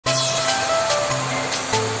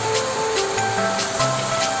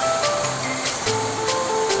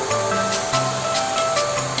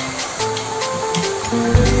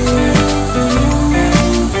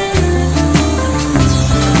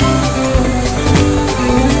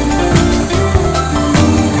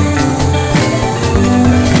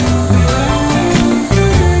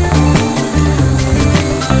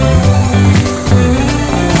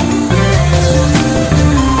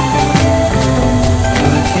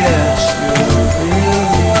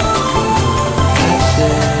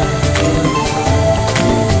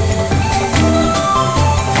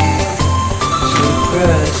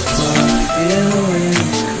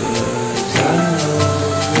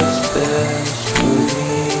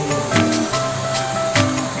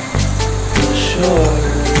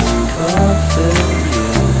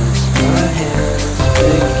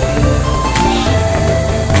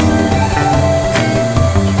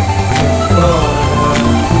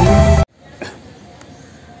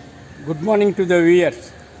Good morning to the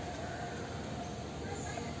viewers.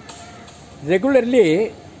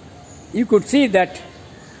 Regularly, you could see that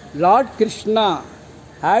Lord Krishna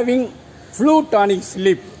having flute on his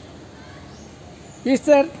lip. Is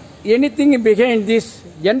there anything behind this?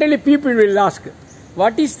 Generally, people will ask,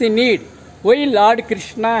 what is the need? Why Lord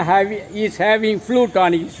Krishna is having flute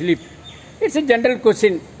on his lip? It's a general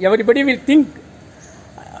question. Everybody will think.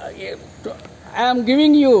 I am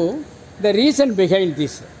giving you the reason behind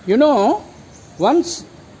this. You know, once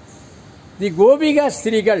the Gopiga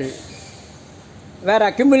Strigal were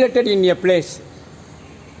accumulated in a place.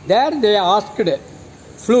 There they asked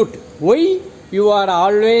flute, why you are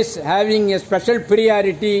always having a special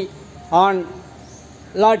priority on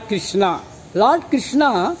Lord Krishna? Lord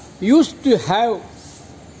Krishna used to have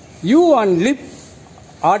you on lip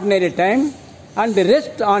ordinary time and the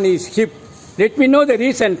rest on his hip. Let me know the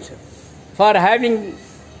reasons for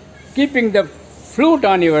keeping the flute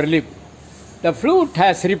on your lip. The flute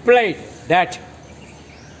has replied that,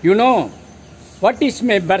 you know, what is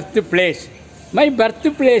my birthplace? My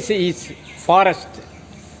birthplace is forest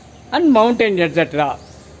and mountain, etc.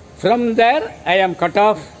 From there I am cut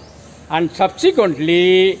off, and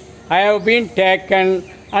subsequently I have been taken,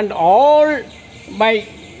 and all my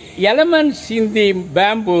elements in the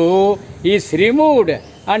bamboo is removed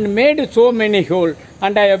and made so many holes,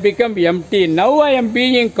 and I have become empty. Now I am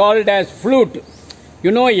being called as flute. You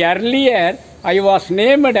know, earlier I was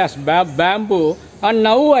named as bamboo, and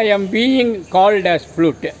now I am being called as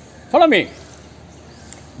flute. Follow me.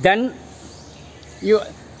 Then,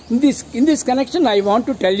 in this connection, I want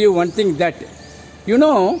to tell you one thing, that, you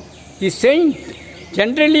know, the saint,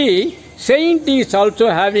 generally, saint is also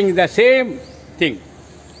having the same thing.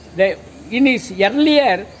 In his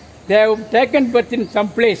earlier, they have taken birth in some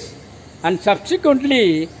place, and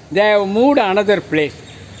subsequently they have moved another place.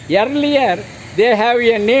 Earlier, they have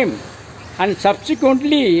a name, and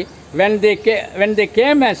subsequently, when they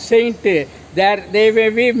came as saint, they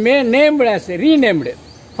will be named as renamed.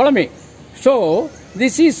 Follow me. So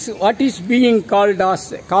this is what is being called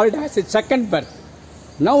as a second birth.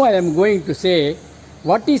 Now I am going to say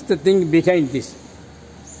what is the thing behind this.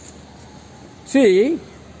 See,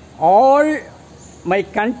 all my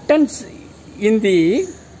contents in the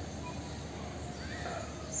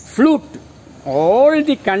flute, all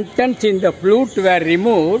the contents in the flute were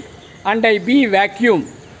removed, and I be vacuum.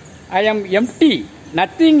 I am empty.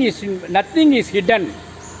 Nothing is hidden.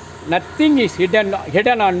 Nothing is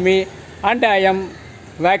hidden on me, and I am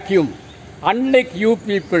vacuum. Unlike you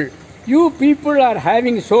people are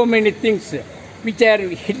having so many things which are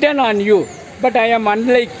hidden on you, but I am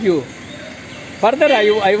unlike you. Further,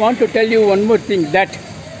 I want to tell you one more thing, that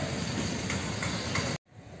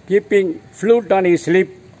keeping flute on his lip,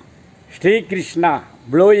 Sri Krishna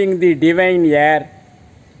blowing the divine air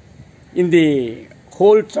in the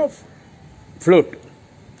holes of flute.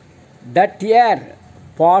 That air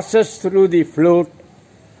passes through the flute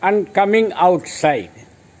and coming outside.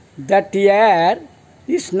 That air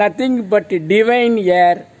is nothing but divine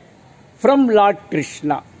air from Lord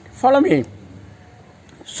Krishna. Follow me.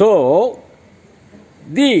 So,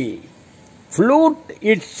 the flute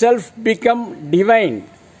itself become divine.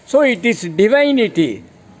 So, it is divinity.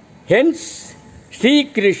 Hence, Sri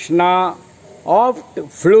Krishna opted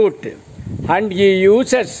flute, and he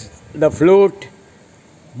uses the flute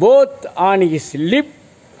both on his lip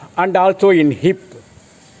and also in hip.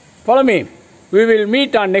 Follow me. We will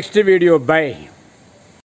meet on next video. Bye.